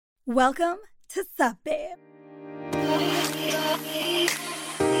Welcome to Sup Babe.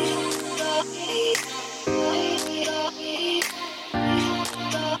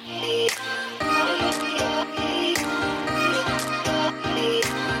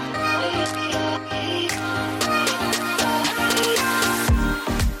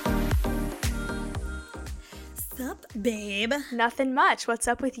 Sup, babe? Nothing much. What's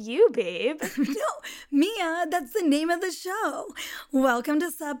up with you, babe? No, Mia, that's the name of the show. Welcome to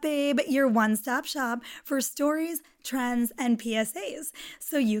Sup Babe, your one-stop shop for stories, trends, and PSAs,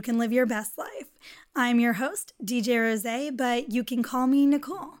 so you can live your best life. I'm your host, DJ Rose, but you can call me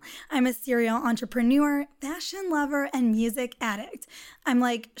Nicole. I'm a serial entrepreneur, fashion lover, and music addict. I'm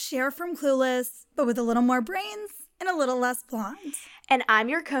like Cher from Clueless, but with a little more brains and a little less blonde. And I'm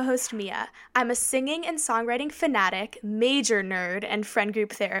your co-host, Mia. I'm a singing and songwriting fanatic, major nerd, and friend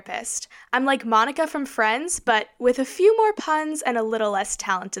group therapist. I'm like Monica from Friends, but with a few more puns and a little less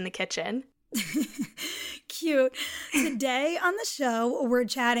talent in the kitchen. Cute. Today on the show, we're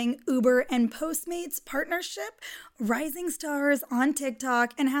chatting Uber and Postmates partnership, rising stars on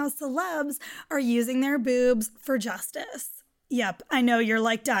TikTok, and how celebs are using their boobs for justice. Yep, I know you're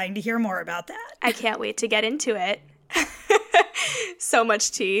like dying to hear more about that. I can't wait to get into it. So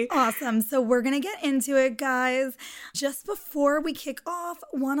much tea. Awesome. So we're going to get into it, guys. Just before we kick off,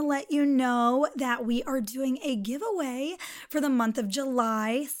 want to let you know that we are doing a giveaway for the month of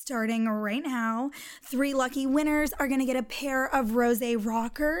July, starting right now. 3 lucky winners are going to get a pair of Rose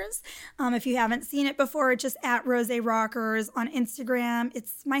Rockers. If you haven't seen it before, it's just at Rose Rockers on Instagram.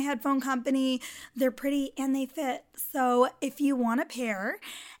 It's my headphone company. They're pretty and they fit. So if you want a pair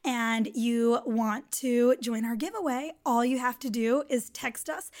and you want to join our giveaway, all you have to do is text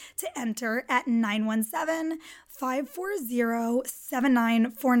us to enter at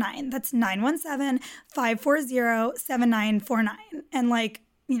 917-540-7949. That's 917-540-7949. And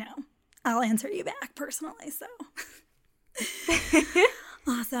I'll answer you back personally, so.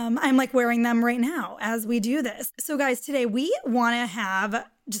 Awesome. I'm wearing them right now as we do this. So guys, today we want to have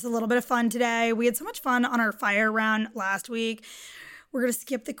just a little bit of fun today. We had so much fun on our fire round last week. We're going to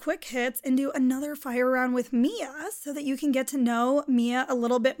skip the quick hits and do another fire round with Mia so that you can get to know Mia a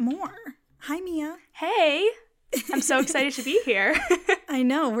little bit more. Hi, Mia. Hey, I'm so excited to be here. I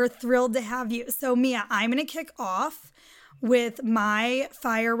know. We're thrilled to have you. So, Mia, I'm going to kick off with my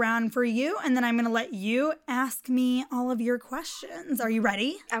fire round for you, and then I'm going to let you ask me all of your questions. Are you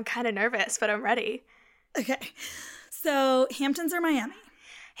ready? I'm kind of nervous, but I'm ready. Okay. So, Hamptons or Miami?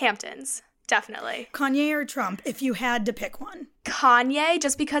 Hamptons. Definitely. Kanye or Trump, if you had to pick one? Kanye,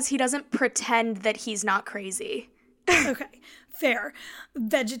 just because he doesn't pretend that he's not crazy. Okay, fair.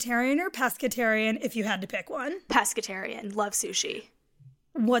 Vegetarian or pescatarian, if you had to pick one? Pescatarian. Love sushi.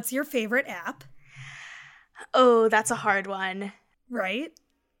 What's your favorite app? Oh, that's a hard one. Right?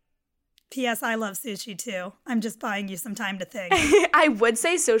 P.S. I love sushi too. I'm just buying you some time to think. I would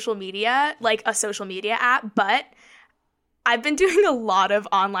say social media, like a social media app, but I've been doing a lot of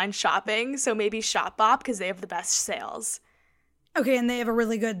online shopping, so maybe Shopbop because they have the best sales. Okay, and they have a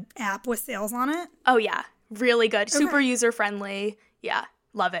really good app with sales on it? Oh, yeah. Really good. Okay. Super user-friendly. Yeah,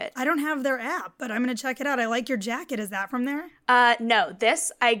 love it. I don't have their app, but I'm going to check it out. I like your jacket. Is that from there? No,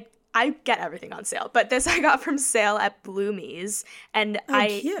 this, I get everything on sale, but this I got from sale at Bloomies, and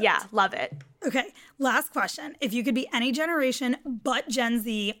cute. Yeah, love it. Okay, last question. If you could be any generation but Gen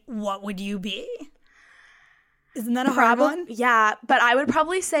Z, what would you be? Isn't that a hard one? Yeah, but I would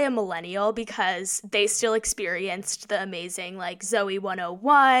probably say a millennial because they still experienced the amazing Zoe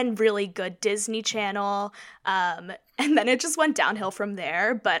 101, really good Disney Channel, and then it just went downhill from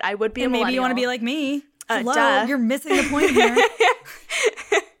there, but I would be a millennial. Maybe you want to be like me. Hello, Duh. You're missing the point here.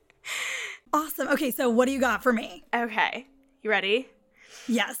 Awesome. Okay, so what do you got for me? Okay, you ready?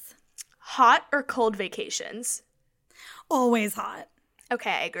 Yes. Hot or cold vacations? Always hot.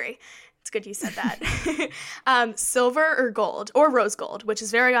 Okay, I agree. It's good you said that. Silver or gold, or rose gold, which is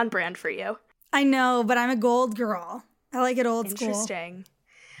very on brand for you. I know, but I'm a gold girl. I like it old school. Interesting.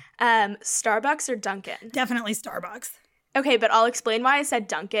 Starbucks or Dunkin'? Definitely Starbucks. Okay, but I'll explain why I said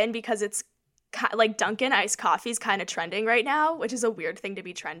Dunkin', because it's Dunkin' iced coffee is kind of trending right now, which is a weird thing to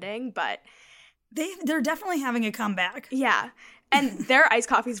be trending, but they're definitely having a comeback. Yeah, and their iced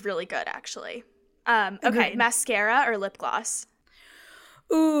coffee is really good, actually. Okay, Agreed. Mascara or lip gloss?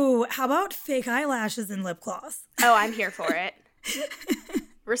 Ooh, how about fake eyelashes and lip gloss? Oh, I'm here for it.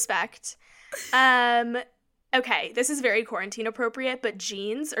 Respect. Okay, this is very quarantine appropriate, but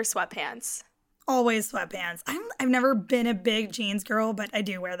jeans or sweatpants? Always sweatpants. I've never been a big jeans girl, but I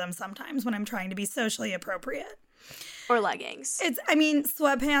do wear them sometimes when I'm trying to be socially appropriate. Or leggings.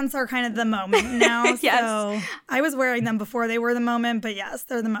 Sweatpants are kind of the moment now. Yes. So I was wearing them before they were the moment, but yes,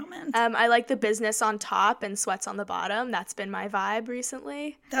 they're the moment. I like the business on top and sweats on the bottom. That's been my vibe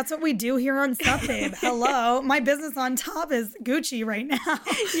recently. That's what we do here on Stuff Babe. Hello. My business on top is Gucci right now.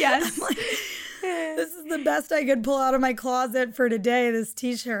 Yes. This is the best I could pull out of my closet for today, this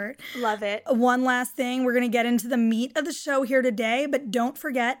t-shirt. Love it. One last thing, we're going to get into the meat of the show here today, but don't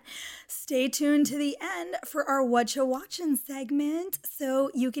forget, stay tuned to the end for our Whatcha Watchin' segment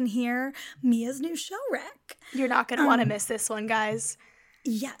so you can hear Mia's new show rec. You're not going to want to miss this one, guys.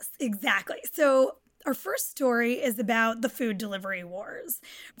 Yes, exactly. So our first story is about the food delivery wars.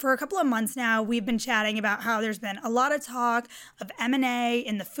 For a couple of months now, we've been chatting about how there's been a lot of talk of M&A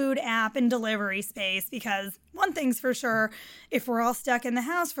in the food app and delivery space because one thing's for sure, if we're all stuck in the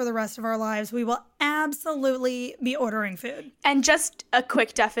house for the rest of our lives, we will absolutely be ordering food. And just a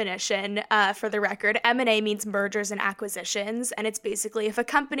quick definition for the record, M&A means mergers and acquisitions, and it's basically if a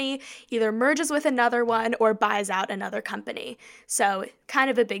company either merges with another one or buys out another company. So kind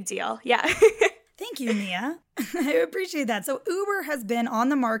of a big deal. Yeah. Thank you, Mia. I appreciate that. So Uber has been on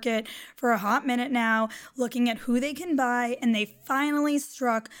the market for a hot minute now, looking at who they can buy, and they finally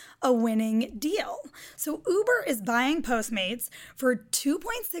struck a winning deal. So Uber is buying Postmates for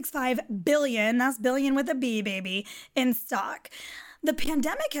 $2.65 billion, that's billion with a B, baby, in stock. The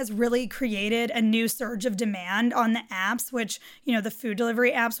pandemic has really created a new surge of demand on the apps, which, the food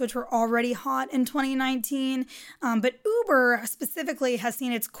delivery apps, which were already hot in 2019. But Uber specifically has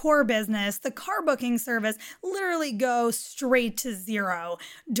seen its core business, the car booking service, literally go straight to zero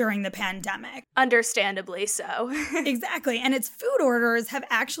during the pandemic. Understandably so. Exactly. And its food orders have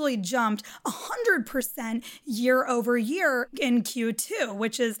actually jumped 100% year over year in Q2,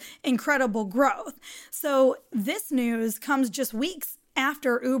 which is incredible growth. So this news comes just weeks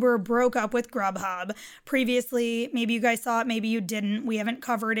after Uber broke up with Grubhub. Previously, maybe you guys saw it, maybe you didn't. We haven't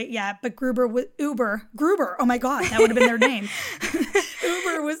covered it yet, but Gruber, oh my God, that would have been their name.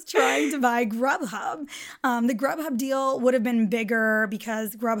 Uber was trying to buy Grubhub. The Grubhub deal would have been bigger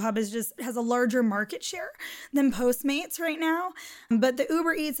because Grubhub has a larger market share than Postmates right now. But the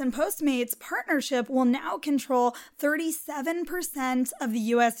Uber Eats and Postmates partnership will now control 37% of the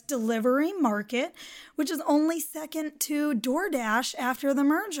U.S. delivery market, which is only second to DoorDash after the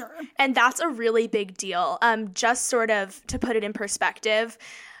merger. And that's a really big deal. Just sort of to put it in perspective,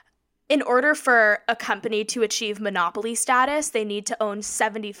 in order for a company to achieve monopoly status, they need to own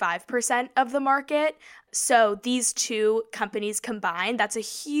 75% of the market. So these two companies combined, that's a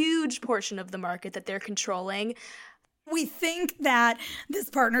huge portion of the market that they're controlling. We think that this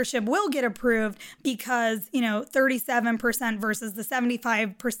partnership will get approved because, 37% versus the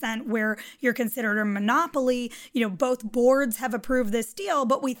 75% where you're considered a monopoly, both boards have approved this deal,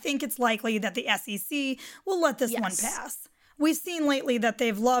 but we think it's likely that the SEC will let this one pass. We've seen lately that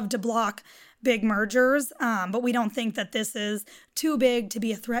they've loved to block big mergers, but we don't think that this is too big to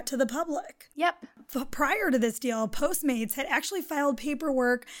be a threat to the public. Yep. Prior to this deal, Postmates had actually filed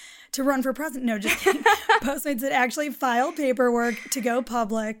paperwork to run for president. No, just kidding. Postmates had actually filed paperwork to go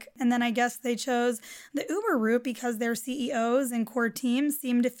public. And then I guess they chose the Uber route because their CEOs and core teams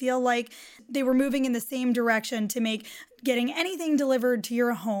seemed to feel like they were moving in the same direction to make getting anything delivered to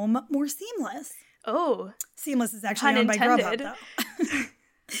your home more seamless. Oh. Seamless is actually owned by Grubhub, though.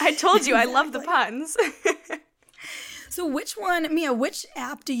 I told you, I love the puns. So which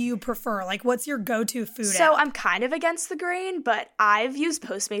app do you prefer? Like, what's your go-to food app? So I'm kind of against the grain, but I've used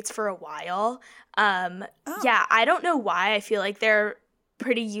Postmates for a while. Yeah, I don't know why. I feel like they're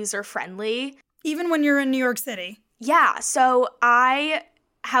pretty user-friendly. Even when you're in New York City? Yeah, so I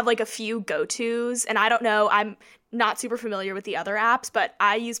have like a few go-tos, and I don't know, I'm not super familiar with the other apps, but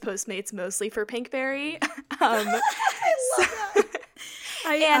I use Postmates mostly for Pinkberry. I love that.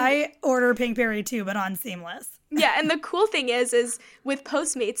 I order Pinkberry too, but on Seamless. Yeah, and the cool thing is with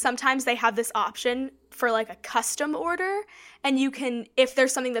Postmates, sometimes they have this option for like a custom order, and you can, if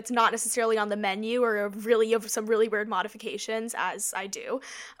there's something that's not necessarily on the menu or you have some really weird modifications, as I do,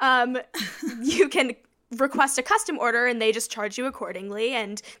 you can request a custom order and they just charge you accordingly,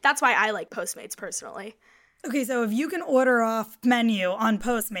 and that's why I like Postmates personally. Okay, so if you can order off menu on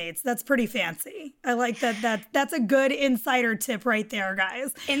Postmates, that's pretty fancy. I like that. That's a good insider tip right there,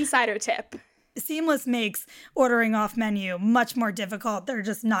 guys. Insider tip. Seamless makes ordering off menu much more difficult. They're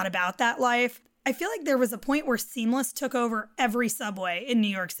just not about that life. I feel like there was a point where Seamless took over every Subway in New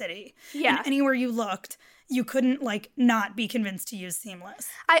York City. Yeah. And anywhere you looked, you couldn't not be convinced to use Seamless.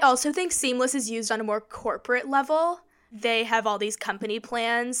 I also think Seamless is used on a more corporate level. They have all these company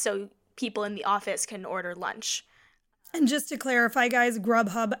plans, so people in the office can order lunch. And just to clarify, guys,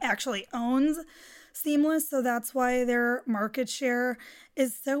 Grubhub actually owns seamless, so that's why their market share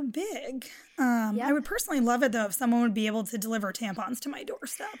is so big. I would personally love it, though, if someone would be able to deliver tampons to my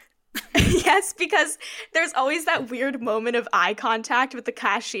doorstep. Yes, because there's always that weird moment of eye contact with the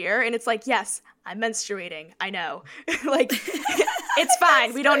cashier, and it's like, yes, I'm menstruating. I know. Like, it's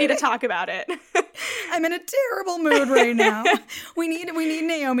fine. We don't need to talk about it. I'm in a terrible mood right now. We need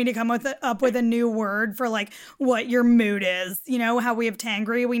Naomi to come up with a new word for like what your mood is. You know how we have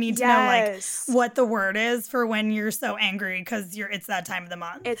tangry? We need to know like what the word is for when you're so angry because it's that time of the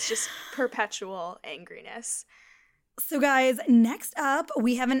month. It's just perpetual angriness. So guys, next up,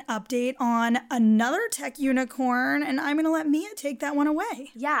 we have an update on another tech unicorn, and I'm going to let Mia take that one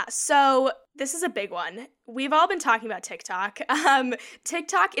away. Yeah, so this is a big one. We've all been talking about TikTok.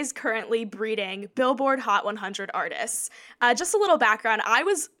 TikTok is currently breeding Billboard Hot 100 artists. Just a little background, I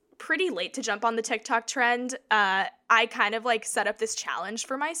was pretty late to jump on the TikTok trend. I kind of like set up this challenge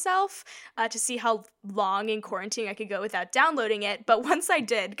for myself to see how long in quarantine I could go without downloading it. But once I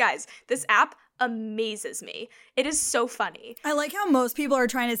did, guys, this app amazes me. It is so funny. I like how most people are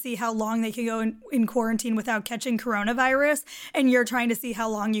trying to see how long they can go in quarantine without catching coronavirus, and you're trying to see how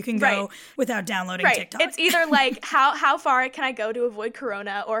long you can go without downloading TikTok. It's either like how far can I go to avoid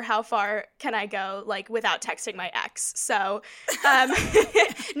corona, or how far can I go like without texting my ex. So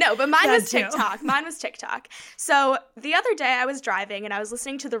no, but mine was TikTok. Mine was TikTok. So the other day I was driving and I was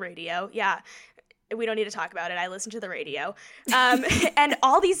listening to the radio. Yeah. We don't need to talk about it. I listened to the radio. And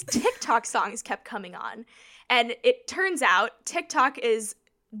all these TikTok songs kept coming on. And it turns out TikTok is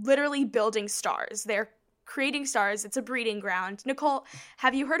literally building stars. They're creating stars. It's a breeding ground. Nicole,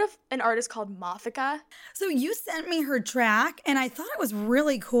 have you heard of an artist called Mothica? So you sent me her track, and I thought it was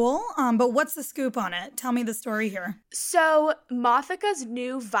really cool. But what's the scoop on it? Tell me the story here. So Mothica's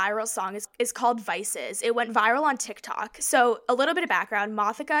new viral song is called Vices. It went viral on TikTok. So a little bit of background.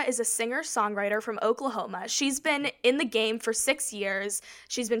 Mothica is a singer-songwriter from Oklahoma. She's been in the game for 6 years.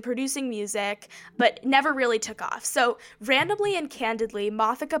 She's been producing music, but never really took off. So randomly and candidly,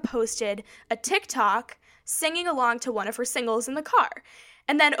 Mothica posted a TikTok singing along to one of her singles in the car.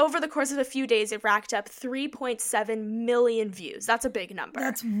 And then over the course of a few days, it racked up 3.7 million views. That's a big number.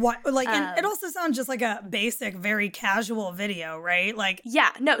 That's what, like, and it also sounds just like a basic, very casual video, right? Like,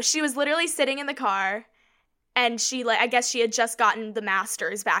 yeah, no, she was literally sitting in the car, and she, like, I guess she had just gotten the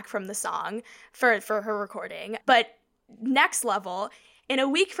masters back from the song for her recording. But next level, in a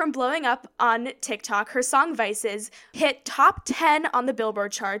week from blowing up on TikTok, her song Vices hit top 10 on the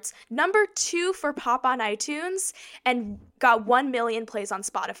Billboard charts, number 2 for pop on iTunes, and got 1 million plays on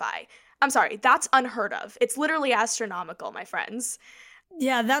Spotify. I'm sorry, that's unheard of. It's literally astronomical, my friends.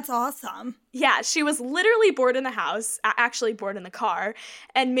 Yeah, that's awesome. Yeah, she was literally bored in the house, actually bored in the car,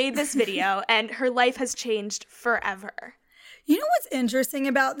 and made this video, and her life has changed forever. You know what's interesting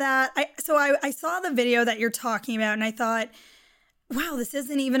about that? I saw the video that you're talking about, and I thought, wow, this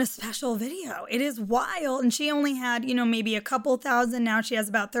isn't even a special video. It is wild. And she only had, maybe a couple thousand. Now she has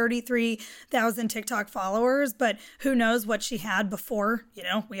about 33,000 TikTok followers, but who knows what she had before,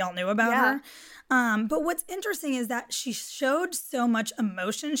 we all knew about her. But what's interesting is that she showed so much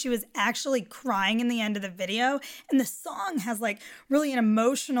emotion. She was actually crying in the end of the video. And the song has like really an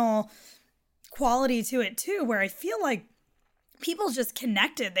emotional quality to it too, where I feel like people just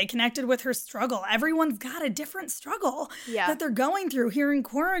connected. They connected with her struggle. Everyone's got a different struggle that they're going through here in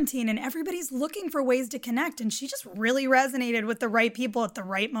quarantine, and everybody's looking for ways to connect. And she just really resonated with the right people at the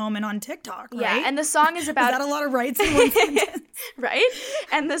right moment on TikTok, right? Yeah, and the song is about... Is that a lot of rights in one sentence? Right?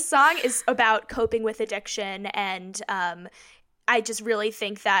 And the song is about coping with addiction, and I just really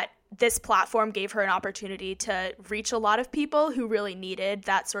think that this platform gave her an opportunity to reach a lot of people who really needed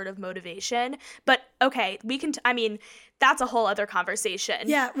that sort of motivation. But okay, that's a whole other conversation.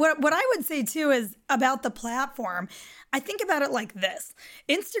 Yeah, what I would say too is about the platform. I think about it like this.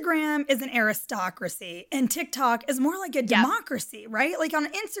 Instagram is an aristocracy and TikTok is more like a democracy, right? Like on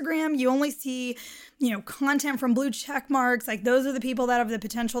Instagram, you only see, content from blue check marks. Like those are the people that have the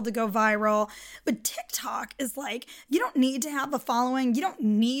potential to go viral. But TikTok is like, you don't need to have a following. You don't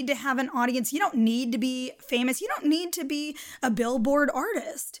need to have an audience. You don't need to be famous. You don't need to be a Billboard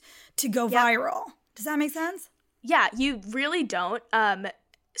artist to go viral. Does that make sense? Yeah, you really don't.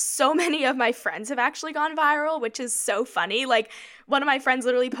 So many of my friends have actually gone viral, which is so funny. Like one of my friends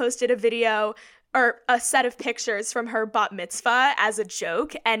literally posted a video or a set of pictures from her bat mitzvah as a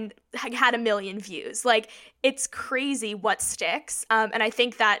joke and had 1 million views. Like it's crazy what sticks. And I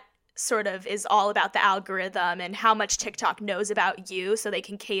think that sort of is all about the algorithm and how much TikTok knows about you so they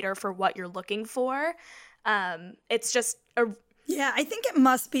can cater for what you're looking for. It's just Yeah, I think it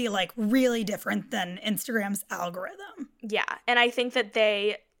must be like really different than Instagram's algorithm. Yeah, and I think that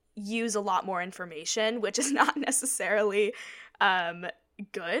they use a lot more information, which is not necessarily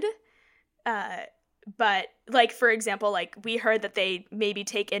good. But like, for example, like we heard that they maybe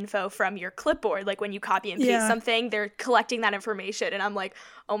take info from your clipboard. Like when you copy and paste something, they're collecting that information. And I'm like,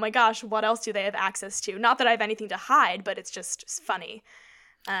 oh my gosh, what else do they have access to? Not that I have anything to hide, but it's just funny.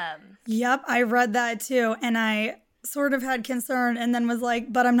 Yep, I read that too. And I sort of had concern and then was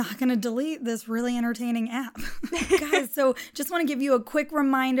like, but I'm not going to delete this really entertaining app. Guys, so just want to give you a quick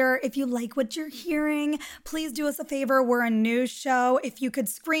reminder. If you like what you're hearing, please do us a favor. We're a news show. If you could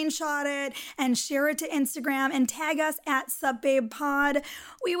screenshot it and share it to Instagram and tag us at SupBabePod,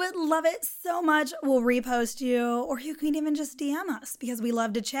 we would love it so much. We'll repost you, or you can even just DM us because we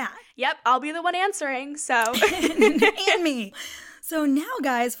love to chat. Yep, I'll be the one answering, so. And me. So now,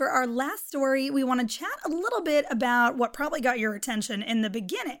 guys, for our last story, we want to chat a little bit about what probably got your attention in the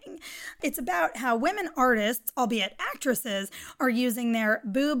beginning. It's about how women artists, albeit actresses, are using their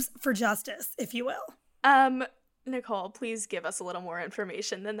boobs for justice, if you will. Nicole, please give us a little more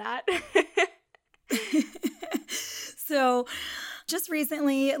information than that. So just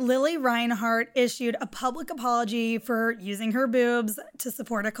recently, Lily Reinhart issued a public apology for using her boobs to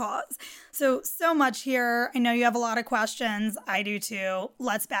support a cause. So much here. I know you have a lot of questions. I do too.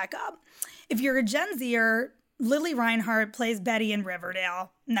 Let's back up. If you're a Gen Zer, Lily Reinhart plays Betty in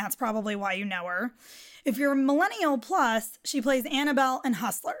Riverdale, and that's probably why you know her. If you're a Millennial Plus, she plays Annabelle in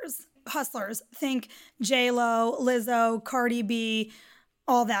Hustlers. Hustlers, think J-Lo, Lizzo, Cardi B,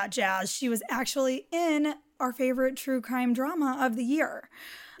 all that jazz. She was actually in our favorite true crime drama of the year.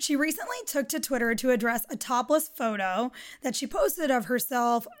 She recently took to Twitter to address a topless photo that she posted of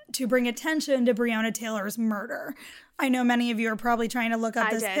herself to bring attention to Breonna Taylor's murder. I know many of you are probably trying to look up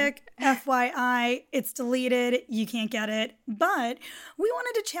this pic. FYI, it's deleted. You can't get it. But we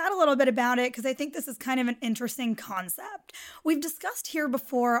wanted to chat a little bit about it because I think this is kind of an interesting concept. We've discussed here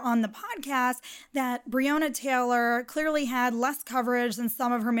before on the podcast that Breonna Taylor clearly had less coverage than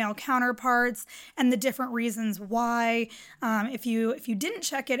some of her male counterparts and the different reasons why. If you didn't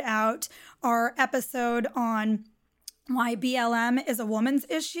check it out, our episode on why BLM is a woman's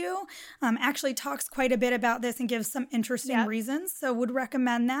issue actually talks quite a bit about this and gives some interesting reasons, so would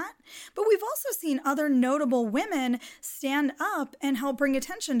recommend that. But we've also seen other notable women stand up and help bring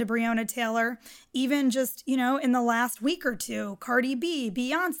attention to Breonna Taylor, even just, in the last week or two. Cardi B,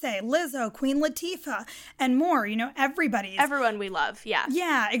 Beyonce, Lizzo, Queen Latifah, and more. Everyone we love, yeah.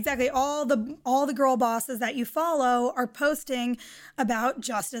 Yeah, exactly. All the girl bosses that you follow are posting about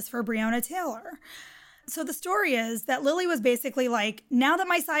justice for Breonna Taylor. So the story is that Lily was basically like, now that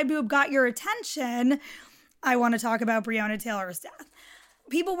my side boob got your attention, I want to talk about Breonna Taylor's death.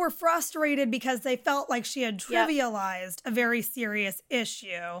 People were frustrated because they felt like she had trivialized a very serious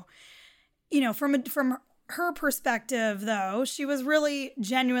issue. From her perspective, though, she was really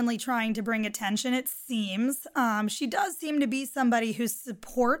genuinely trying to bring attention, it seems. She does seem to be somebody who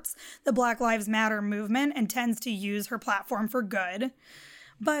supports the Black Lives Matter movement and tends to use her platform for good.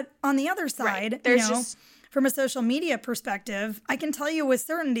 But on the other side, from a social media perspective, I can tell you with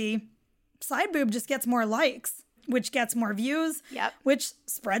certainty, side boob just gets more likes, which gets more views, which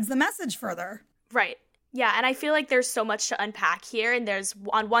spreads the message further. Right. Yeah, and I feel like there's so much to unpack here, and there's,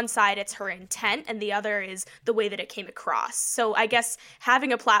 on one side, it's her intent, and the other is the way that it came across. So I guess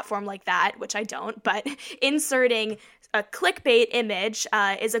having a platform like that, which I don't, but inserting a clickbait image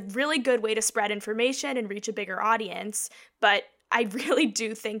is a really good way to spread information and reach a bigger audience, but I really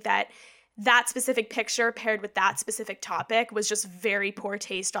do think that specific picture paired with that specific topic was just very poor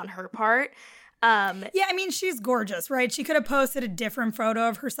taste on her part. She's gorgeous, right? She could have posted a different photo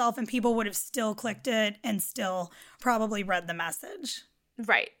of herself and people would have still clicked it and still probably read the message.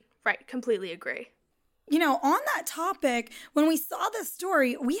 Right. Completely agree. On that topic, when we saw this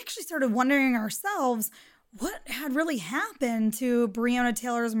story, we actually started wondering ourselves, what had really happened to Breonna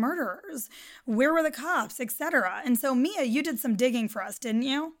Taylor's murderers? Where were the cops, etc.? And so, Mia, you did some digging for us, didn't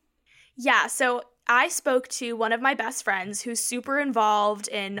you? Yeah, so I spoke to one of my best friends who's super involved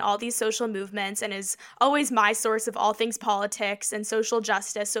in all these social movements and is always my source of all things politics and social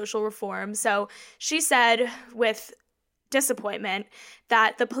justice, social reform. So she said with disappointment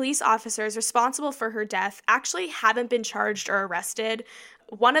that the police officers responsible for her death actually haven't been charged or arrested.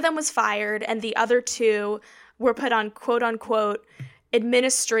 One of them was fired, and the other two were put on quote-unquote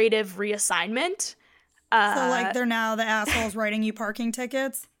administrative reassignment. So, they're now the assholes writing you parking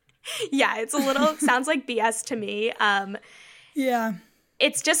tickets? Yeah, it's a little, sounds like BS to me. Yeah.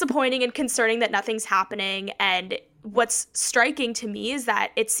 It's disappointing and concerning that nothing's happening, and what's striking to me is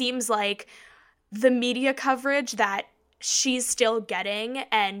that it seems like the media coverage that she's still getting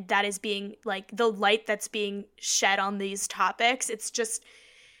and that is being, the light that's being shed on these topics, it's just,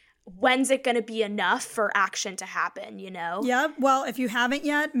 when's it going to be enough for action to happen, you know? Yep. Well, if you haven't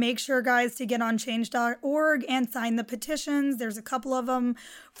yet, make sure, guys, to get on change.org and sign the petitions. There's a couple of them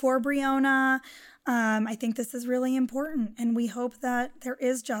for Breonna. I think this is really important, and we hope that there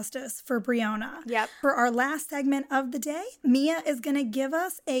is justice for Breonna. Yep. For our last segment of the day, Mia is going to give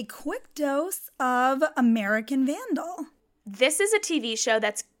us a quick dose of American Vandal. This is a TV show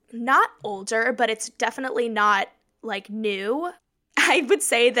that's not older, but it's definitely not, like, new. I would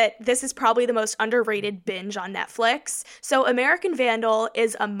say that this is probably the most underrated binge on Netflix. So American Vandal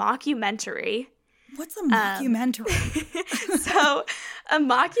is a mockumentary. What's a mockumentary? So a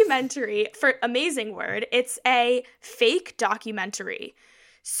mockumentary, for amazing word, it's a fake documentary.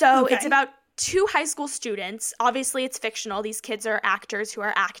 So It's about two high school students. Obviously, it's fictional. These kids are actors who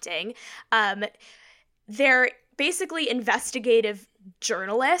are acting. They're basically investigative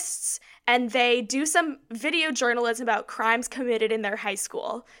journalists, and they do some video journalism about crimes committed in their high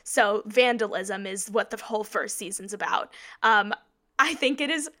school. So vandalism is what the whole first season's about. I think it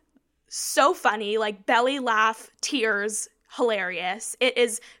is so funny, like belly laugh, tears, hilarious. It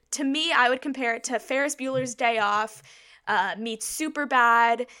is, to me, I would compare it to Ferris Bueller's Day Off meets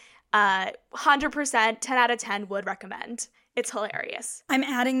Superbad. 100%, 10 out of 10 would recommend. It's hilarious. I'm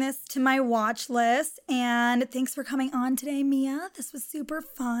adding this to my watch list, and thanks for coming on today, Mia. This was super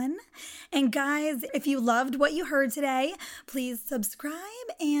fun. And guys, if you loved what you heard today, please subscribe,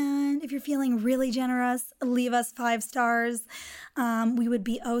 and if you're feeling really generous, leave us 5 stars. We would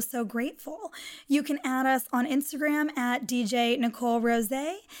be oh so grateful. You can add us on Instagram at DJ Nicole Rose,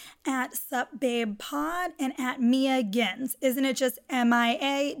 at SupBabePod, and at Mia Gins. Isn't it just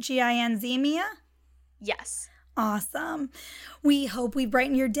MIAGINZ, Mia? Yes. Awesome. We hope we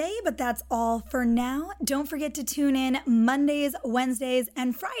brighten your day, but that's all for now. Don't forget to tune in Mondays, Wednesdays,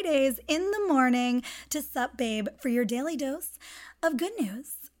 and Fridays in the morning to Sup Babe for your daily dose of good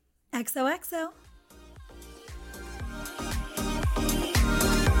news. XOXO.